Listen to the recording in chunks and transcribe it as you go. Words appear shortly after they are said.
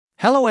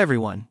Hello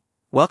everyone,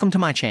 welcome to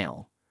my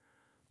channel.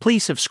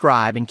 Please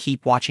subscribe and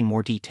keep watching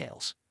more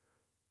details.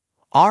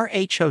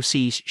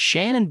 RHOC's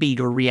Shannon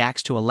Beador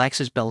reacts to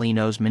Alexis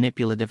Bellino's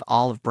manipulative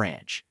olive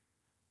branch.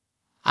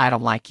 I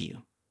don't like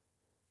you.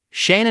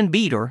 Shannon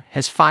Beador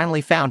has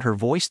finally found her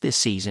voice this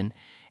season,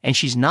 and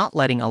she's not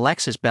letting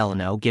Alexis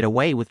Bellino get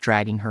away with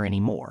dragging her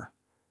anymore.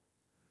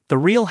 The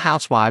Real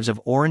Housewives of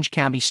Orange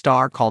County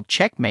star called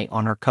checkmate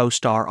on her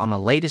co-star on the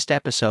latest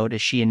episode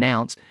as she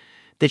announced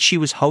that she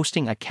was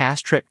hosting a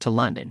cast trip to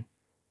London.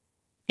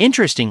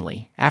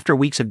 Interestingly, after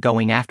weeks of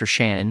going after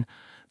Shannon,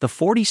 the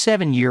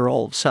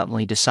 47-year-old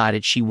suddenly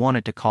decided she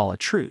wanted to call a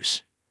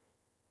truce.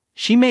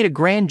 She made a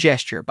grand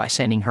gesture by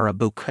sending her a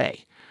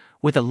bouquet,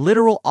 with a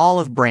literal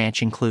olive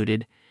branch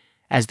included,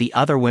 as the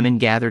other women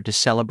gathered to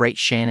celebrate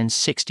Shannon's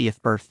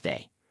 60th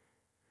birthday.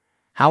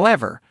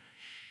 However,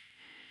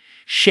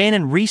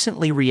 Shannon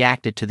recently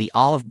reacted to the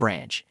olive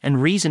branch and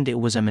reasoned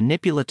it was a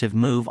manipulative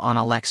move on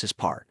Alexis'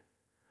 part.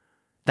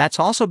 That's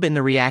also been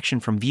the reaction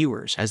from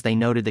viewers as they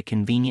noted the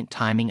convenient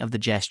timing of the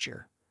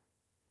gesture.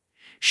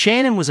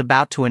 Shannon was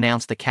about to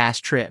announce the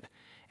cast trip,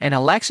 and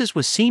Alexis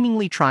was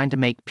seemingly trying to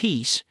make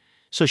peace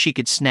so she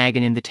could snag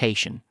an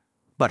invitation,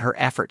 but her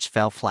efforts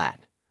fell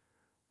flat.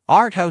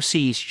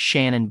 RHOC's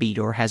Shannon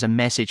Beador has a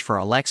message for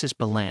Alexis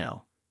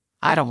Bellino.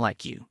 I don't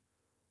like you.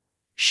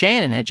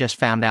 Shannon had just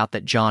found out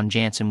that John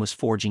Jansen was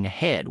forging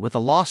ahead with a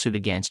lawsuit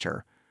against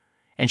her,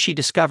 and she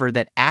discovered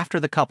that after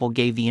the couple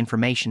gave the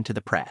information to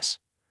the press.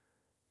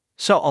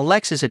 So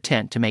Alexis'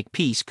 attempt to make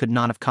peace could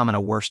not have come at a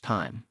worse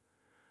time.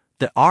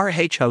 The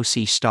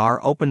RHOC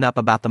star opened up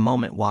about the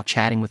moment while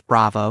chatting with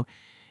Bravo,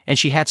 and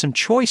she had some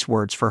choice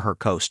words for her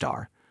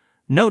co-star,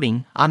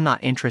 noting, "I'm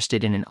not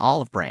interested in an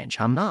olive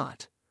branch, I'm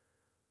not."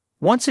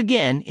 Once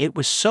again, it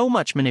was so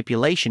much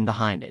manipulation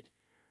behind it.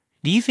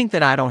 "Do you think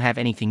that I don't have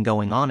anything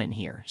going on in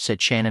here?" said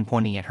Shannon,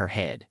 pointing at her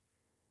head.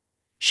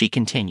 She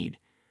continued,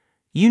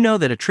 "You know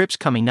that a trip's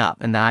coming up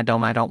and that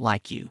I don't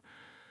like you.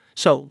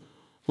 So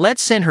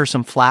let's send her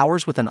some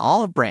flowers with an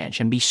olive branch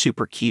and be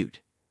super cute."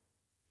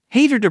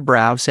 Heather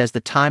Dubrow says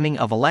the timing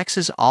of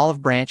Alexis'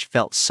 olive branch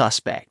felt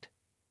suspect.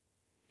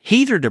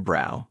 Heather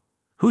Dubrow,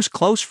 who's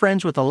close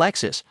friends with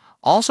Alexis,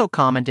 also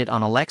commented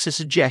on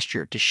Alexis'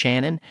 gesture to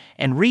Shannon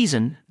and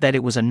reasoned that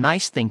it was a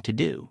nice thing to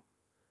do.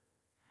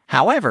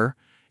 However,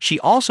 she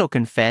also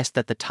confessed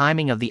that the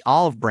timing of the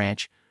olive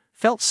branch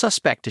felt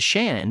suspect to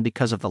Shannon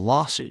because of the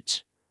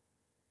lawsuits.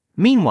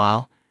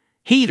 Meanwhile,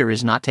 Heather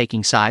is not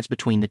taking sides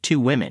between the two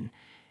women,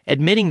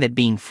 admitting that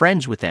being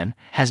friends with them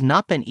has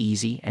not been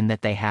easy and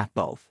that they have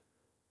both.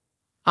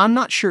 "I'm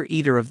not sure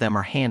either of them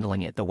are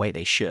handling it the way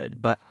they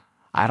should, but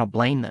I don't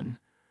blame them,"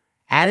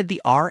 added the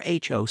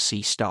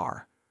RHOC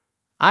star.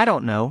 "I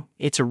don't know,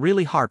 it's a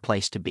really hard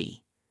place to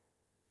be."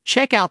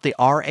 Check out the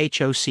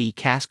RHOC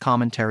cast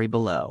commentary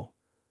below.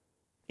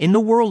 In the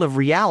world of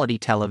reality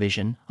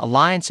television,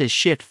 alliances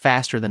shift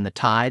faster than the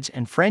tides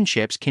and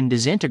friendships can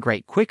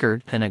disintegrate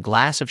quicker than a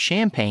glass of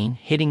champagne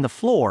hitting the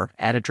floor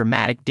at a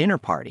dramatic dinner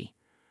party.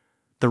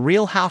 The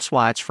Real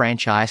Housewives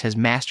franchise has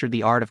mastered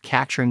the art of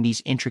capturing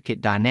these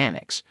intricate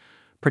dynamics,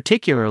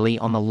 particularly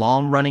on the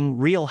long-running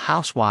Real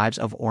Housewives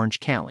of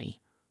Orange County,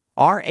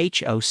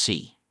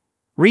 RHOC.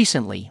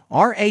 Recently,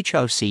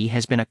 RHOC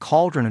has been a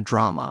cauldron of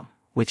drama,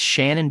 with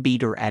Shannon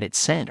Beador at its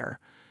center,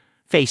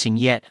 facing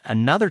yet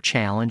another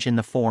challenge in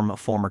the form of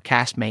former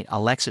castmate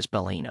Alexis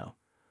Bellino.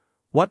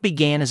 What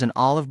began as an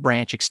olive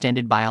branch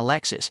extended by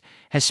Alexis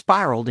has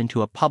spiraled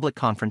into a public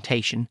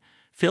confrontation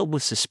filled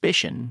with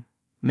suspicion,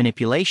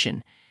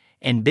 manipulation,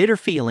 and bitter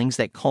feelings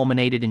that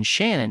culminated in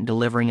Shannon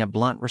delivering a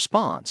blunt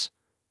response.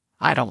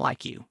 "I don't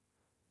like you."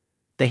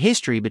 The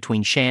history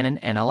between Shannon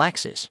and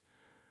Alexis.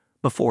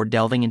 Before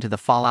delving into the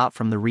fallout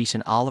from the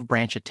recent olive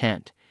branch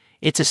attempt,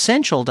 it's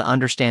essential to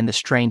understand the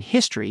strained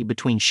history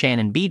between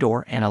Shannon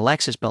Beador and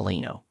Alexis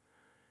Bellino.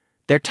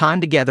 Their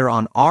time together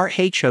on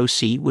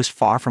RHOC was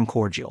far from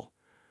cordial.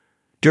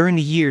 During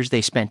the years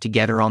they spent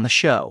together on the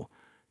show,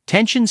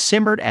 tensions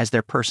simmered as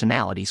their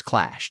personalities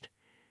clashed.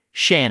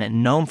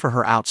 Shannon, known for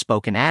her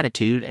outspoken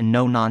attitude and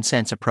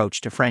no-nonsense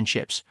approach to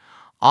friendships,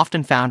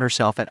 often found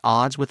herself at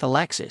odds with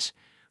Alexis,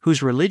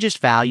 whose religious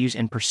values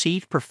and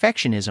perceived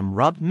perfectionism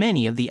rubbed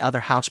many of the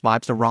other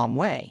housewives the wrong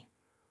way.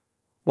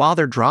 While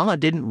their drama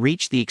didn't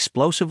reach the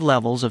explosive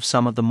levels of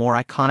some of the more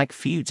iconic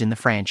feuds in the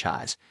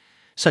franchise,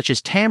 such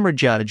as Tamra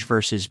Judge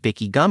versus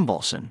Vicky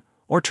Gunvalson,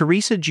 or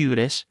Teresa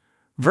Giudice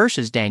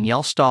versus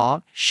Danielle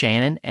Staub,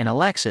 Shannon and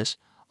Alexis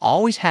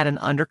always had an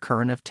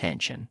undercurrent of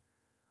tension.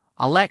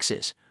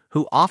 Alexis,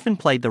 who often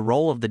played the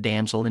role of the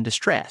damsel in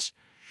distress,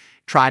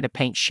 tried to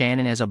paint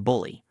Shannon as a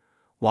bully,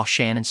 while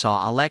Shannon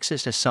saw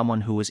Alexis as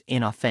someone who was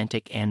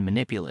inauthentic and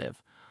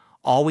manipulative,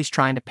 always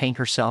trying to paint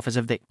herself as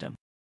a victim.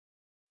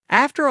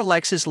 After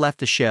Alexis left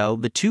the show,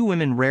 the two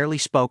women rarely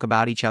spoke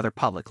about each other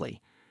publicly,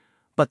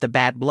 but the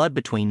bad blood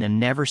between them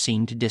never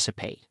seemed to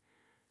dissipate.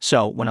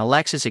 So, when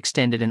Alexis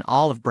extended an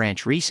olive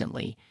branch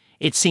recently,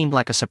 it seemed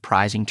like a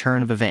surprising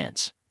turn of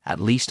events, at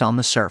least on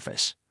the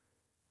surface.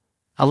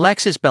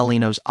 Alexis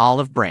Bellino's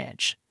olive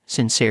branch,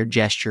 sincere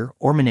gesture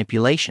or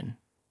manipulation?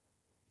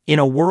 In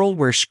a world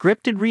where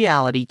scripted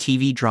reality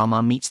TV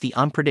drama meets the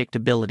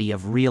unpredictability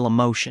of real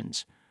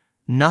emotions,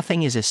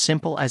 nothing is as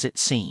simple as it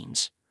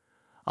seems.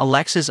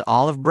 Alexis'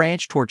 olive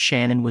branch toward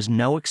Shannon was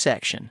no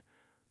exception.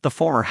 The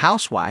former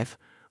housewife,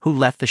 who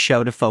left the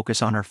show to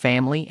focus on her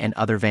family and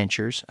other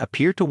ventures,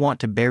 appeared to want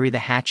to bury the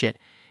hatchet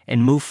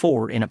and move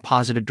forward in a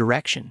positive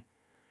direction.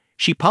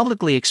 She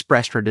publicly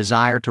expressed her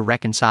desire to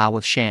reconcile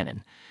with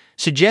Shannon,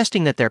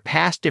 suggesting that their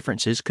past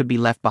differences could be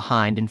left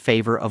behind in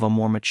favor of a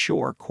more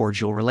mature,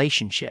 cordial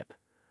relationship.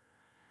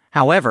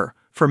 However,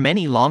 for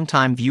many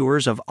longtime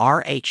viewers of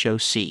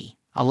RHOC,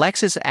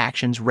 Alexis'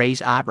 actions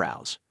raise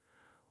eyebrows.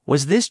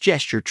 Was this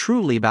gesture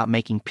truly about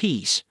making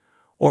peace,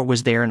 or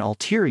was there an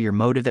ulterior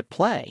motive at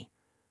play?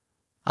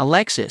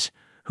 Alexis,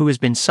 who has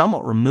been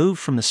somewhat removed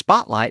from the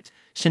spotlight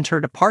since her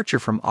departure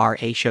from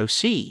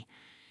RHOC,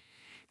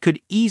 could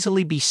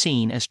easily be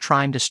seen as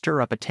trying to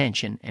stir up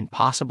attention and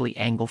possibly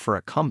angle for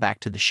a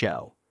comeback to the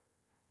show.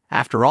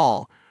 After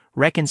all,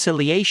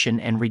 reconciliation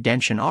and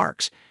redemption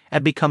arcs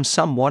have become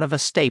somewhat of a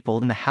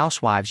staple in the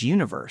Housewives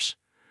universe.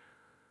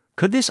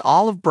 Could this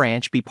olive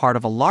branch be part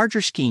of a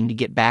larger scheme to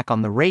get back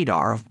on the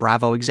radar of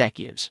Bravo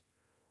executives?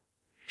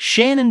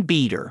 Shannon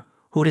Beador,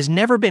 who has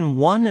never been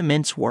one to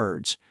mince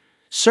words,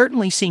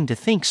 certainly seemed to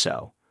think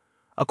so.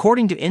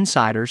 According to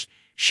insiders,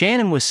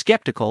 Shannon was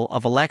skeptical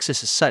of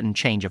Alexis' sudden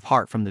change of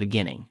heart from the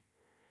beginning.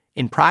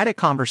 In private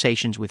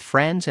conversations with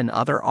friends and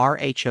other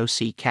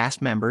RHOC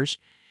cast members,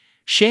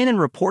 Shannon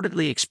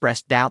reportedly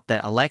expressed doubt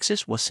that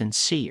Alexis was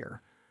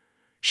sincere.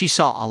 She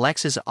saw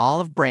Alexis'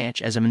 olive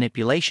branch as a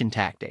manipulation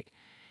tactic,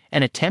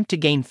 an attempt to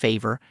gain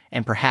favor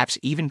and perhaps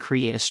even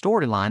create a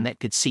storyline that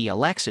could see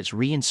Alexis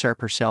reinsert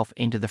herself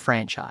into the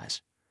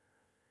franchise.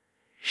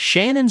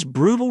 Shannon's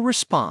brutal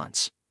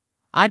response: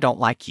 "I don't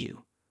like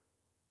you."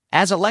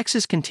 As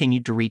Alexis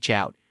continued to reach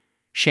out,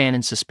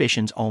 Shannon's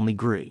suspicions only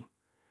grew.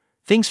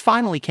 Things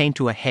finally came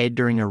to a head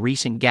during a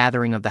recent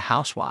gathering of the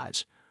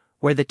Housewives,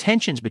 where the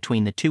tensions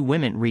between the two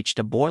women reached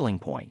a boiling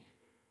point.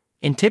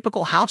 In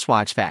typical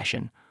Housewives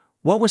fashion,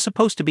 what was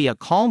supposed to be a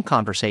calm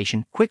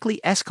conversation quickly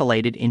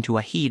escalated into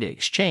a heated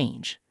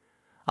exchange.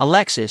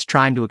 Alexis,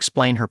 trying to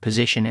explain her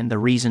position and the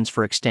reasons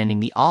for extending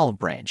the olive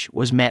branch,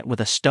 was met with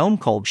a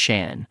stone-cold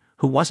Shannon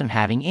who wasn't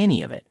having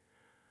any of it.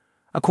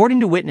 According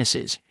to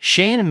witnesses,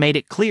 Shannon made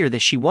it clear that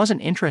she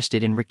wasn't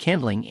interested in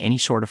rekindling any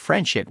sort of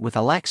friendship with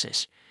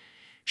Alexis.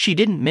 She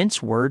didn't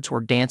mince words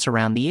or dance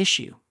around the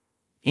issue.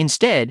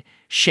 Instead,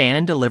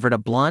 Shannon delivered a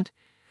blunt,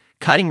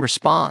 cutting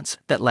response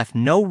that left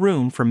no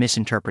room for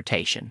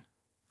misinterpretation.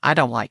 "I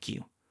don't like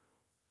you."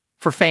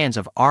 For fans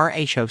of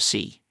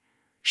RHOC,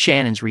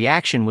 Shannon's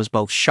reaction was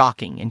both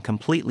shocking and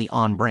completely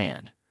on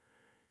brand.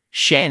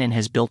 Shannon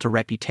has built a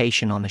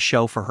reputation on the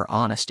show for her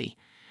honesty,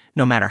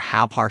 no matter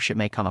how harsh it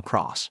may come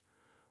across.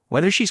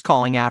 Whether she's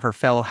calling out her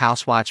fellow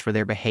housewives for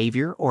their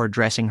behavior or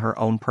addressing her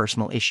own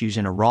personal issues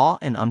in a raw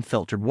and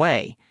unfiltered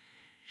way,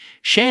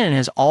 Shannon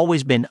has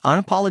always been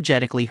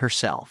unapologetically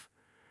herself.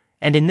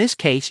 And in this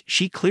case,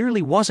 she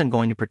clearly wasn't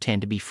going to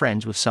pretend to be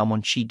friends with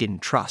someone she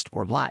didn't trust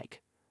or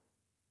like.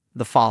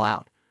 The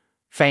fallout.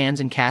 Fans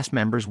and cast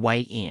members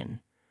weigh in.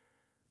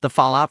 The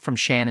fallout from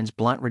Shannon's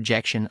blunt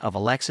rejection of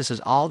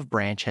Alexis' olive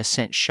branch has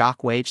sent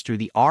shockwaves through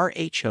the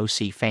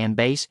RHOC fan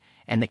base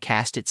and the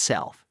cast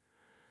itself.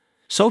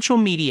 Social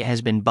media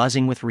has been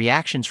buzzing with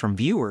reactions from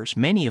viewers,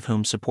 many of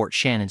whom support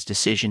Shannon's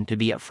decision to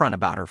be upfront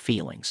about her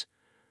feelings.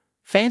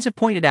 Fans have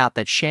pointed out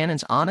that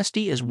Shannon's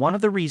honesty is one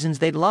of the reasons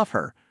they love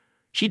her.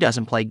 She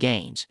doesn't play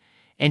games,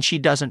 and she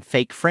doesn't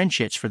fake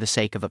friendships for the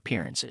sake of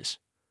appearances.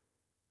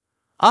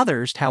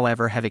 Others,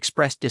 however, have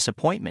expressed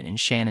disappointment in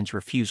Shannon's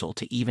refusal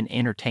to even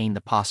entertain the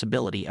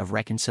possibility of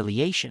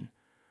reconciliation.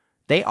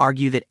 They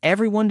argue that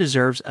everyone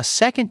deserves a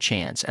second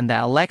chance and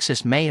that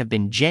Alexis may have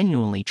been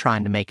genuinely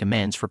trying to make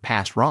amends for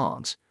past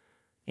wrongs.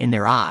 In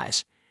their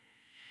eyes,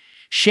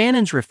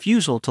 Shannon's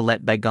refusal to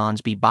let bygones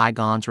be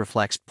bygones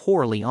reflects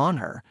poorly on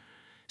her,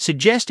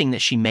 suggesting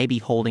that she may be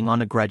holding on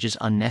to grudges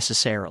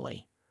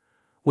unnecessarily.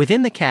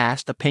 Within the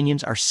cast,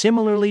 opinions are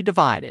similarly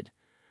divided.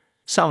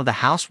 Some of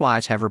the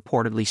housewives have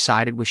reportedly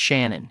sided with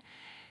Shannon,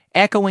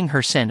 echoing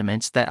her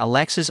sentiments that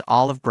Alexis'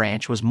 olive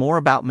branch was more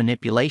about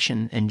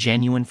manipulation than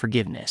genuine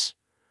forgiveness.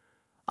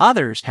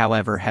 Others,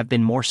 however, have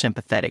been more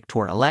sympathetic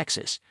toward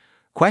Alexis,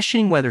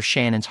 questioning whether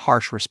Shannon's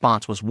harsh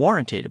response was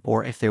warranted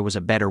or if there was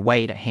a better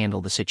way to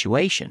handle the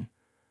situation.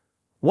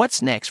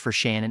 What's next for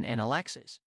Shannon and Alexis?